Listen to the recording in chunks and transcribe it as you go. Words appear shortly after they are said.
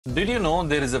Did you know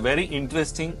there is a very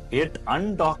interesting yet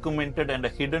undocumented and a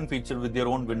hidden feature with your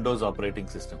own Windows operating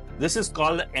system? This is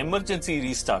called emergency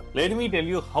restart. Let me tell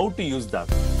you how to use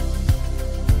that.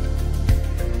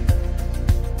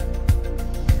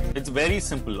 It's very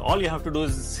simple. All you have to do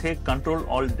is say Control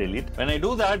Alt Delete. When I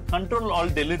do that, Control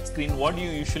Alt Delete screen, what do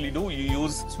you usually do? You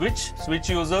use switch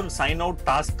user, sign out,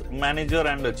 task manager,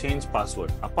 and change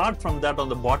password. Apart from that, on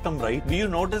the bottom right, do you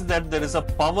notice that there is a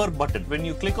power button? When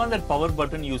you click on that power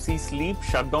button, you see sleep,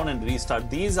 shutdown, and restart.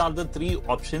 These are the three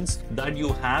options that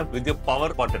you have with your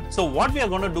power button. So what we are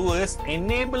going to do is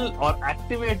enable or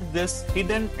activate this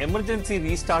hidden emergency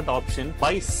restart option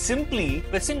by simply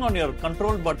pressing on your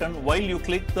control button while you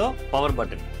click the power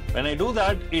button. When I do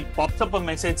that, it pops up a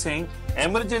message saying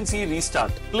emergency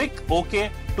restart. Click OK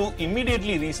to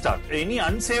immediately restart. Any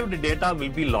unsaved data will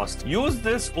be lost. Use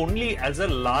this only as a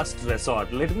last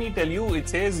resort. Let me tell you, it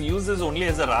says use this only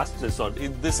as a last resort.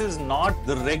 This is not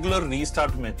the regular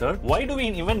restart method. Why do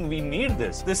we need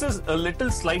this? This is a little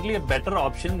slightly a better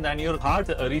option than your hard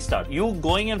restart. You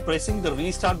going and pressing the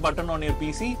restart button on your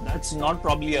PC, that's not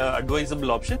probably an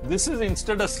advisable option. This is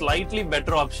instead a slightly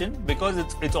better option because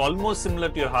it's almost similar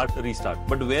to your hard restart.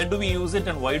 But where do we use it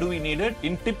and why do we need it?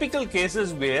 In typical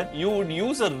cases where you would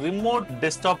use a remote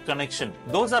desktop connection,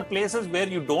 those are places where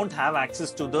you don't have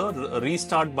access to the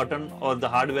restart button or the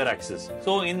hardware access.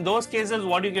 So in those cases,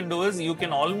 what you can do is you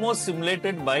can almost simulate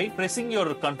it by pressing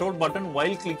your control button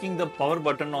while clicking the power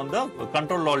button on the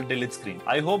Control Alt Delete screen.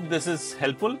 I hope this is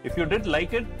helpful. If you did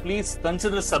like it, please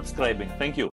consider subscribing. Thank you.